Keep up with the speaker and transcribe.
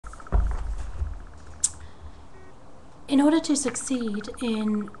In order to succeed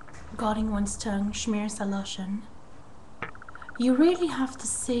in guarding one's tongue, shemiras, haloshen, you really have to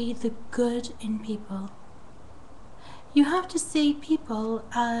see the good in people. You have to see people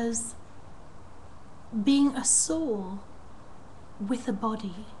as being a soul with a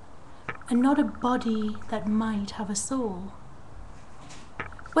body, and not a body that might have a soul.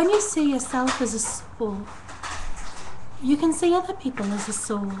 When you see yourself as a soul, you can see other people as a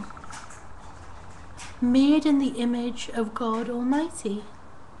soul, made in the image of God Almighty.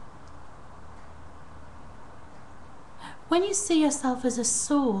 When you see yourself as a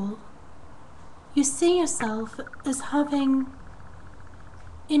soul, you see yourself as having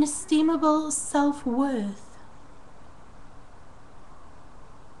inestimable self-worth.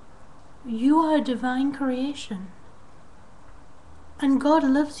 You are a divine creation, and God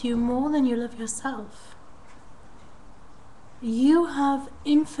loves you more than you love yourself. You have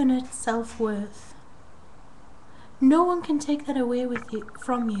infinite self-worth. No one can take that away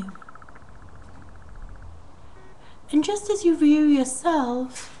from you. And just as you view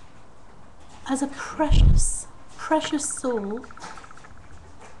yourself as a precious, precious soul,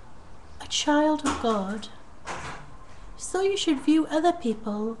 a child of God, so you should view other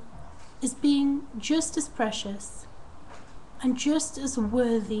people as being just as precious and just as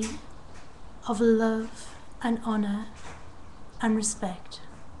worthy of love and honor and respect.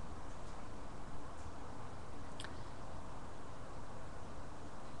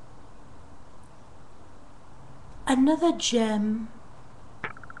 Another gem,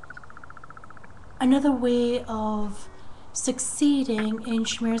 another way of succeeding in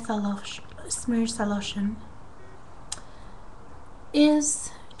shemiras haloshen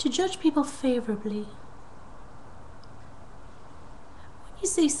is to judge people favorably. When you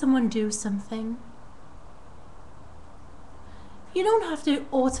see someone do something, you don't have to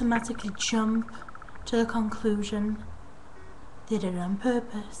automatically jump to the conclusion they did it on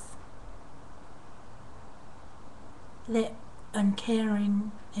purpose. They're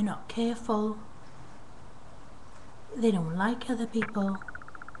uncaring, they're not careful, they don't like other people,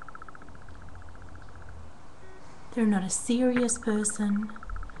 they're not a serious person,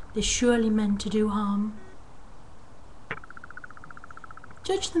 they're surely meant to do harm.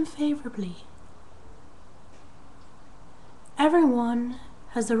 Judge them favorably. Everyone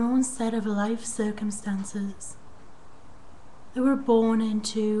has their own set of life circumstances. They were born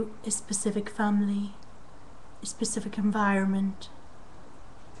into a specific family, a specific environment.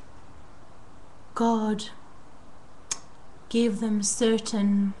 God gave them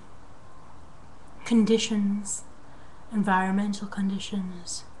certain conditions, environmental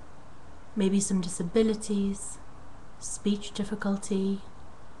conditions, maybe some disabilities, speech difficulty,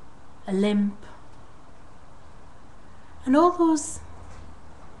 a limp, and all those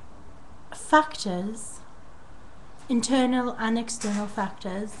factors, internal and external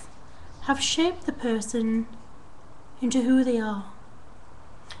factors, have shaped the person into who they are.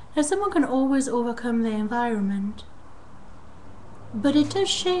 Now, someone can always overcome their environment, but it does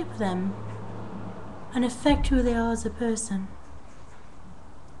shape them and affect who they are as a person.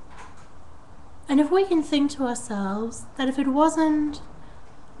 And if we can think to ourselves that if it wasn't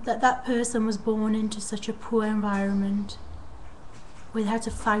that that person was born into such a poor environment where they had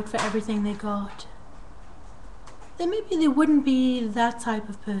to fight for everything they got, then maybe they wouldn't be that type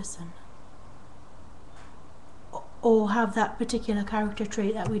of person, or have that particular character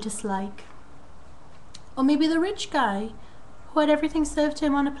trait that we dislike. Or maybe the rich guy who had everything served to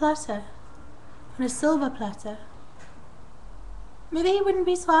him on a platter, on a silver platter. Maybe he wouldn't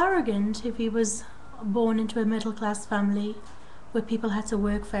be so arrogant if he was born into a middle-class family where people had to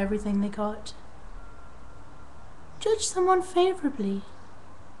work for everything they got. Judge someone favorably.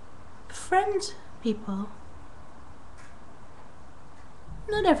 Befriend people.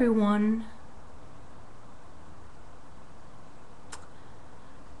 Not everyone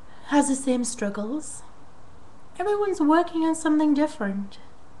has the same struggles. Everyone's working on something different.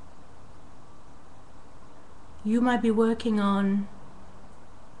 You might be working on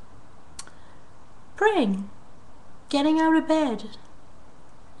praying, getting out of bed,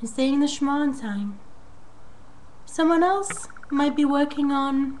 and saying the Shema on time. Someone else might be working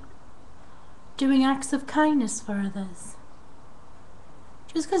on doing acts of kindness for others.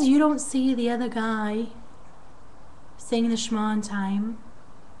 Just because you don't see the other guy saying the Shema on time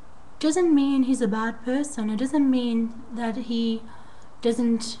doesn't mean he's a bad person. It doesn't mean that he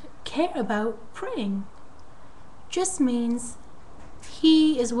doesn't care about praying. Just means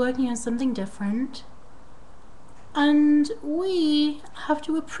he is working on something different, and we have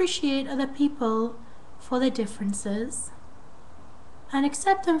to appreciate other people for their differences and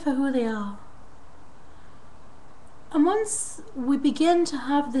accept them for who they are. And once we begin to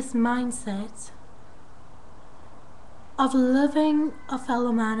have this mindset of loving a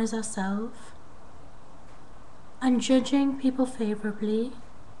fellow man as ourselves and judging people favorably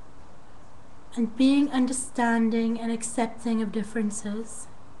and being understanding and accepting of differences,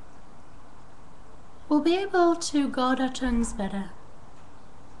 we'll be able to guard our tongues better.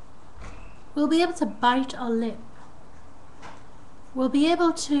 We'll be able to bite our lip. We'll be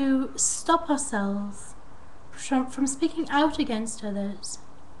able to stop ourselves from speaking out against others.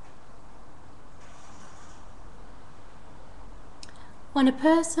 When a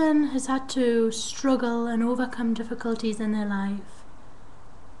person has had to struggle and overcome difficulties in their life,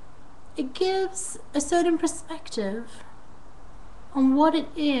 it gives a certain perspective on what it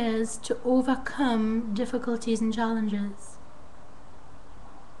is to overcome difficulties and challenges.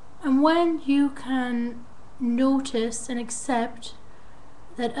 And when you can notice and accept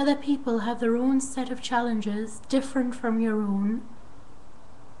that other people have their own set of challenges different from your own,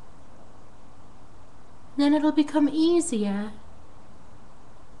 then it'll become easier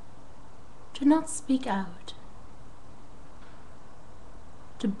to not speak out,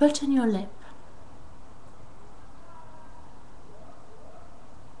 to button your lip.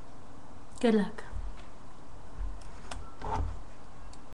 Good luck.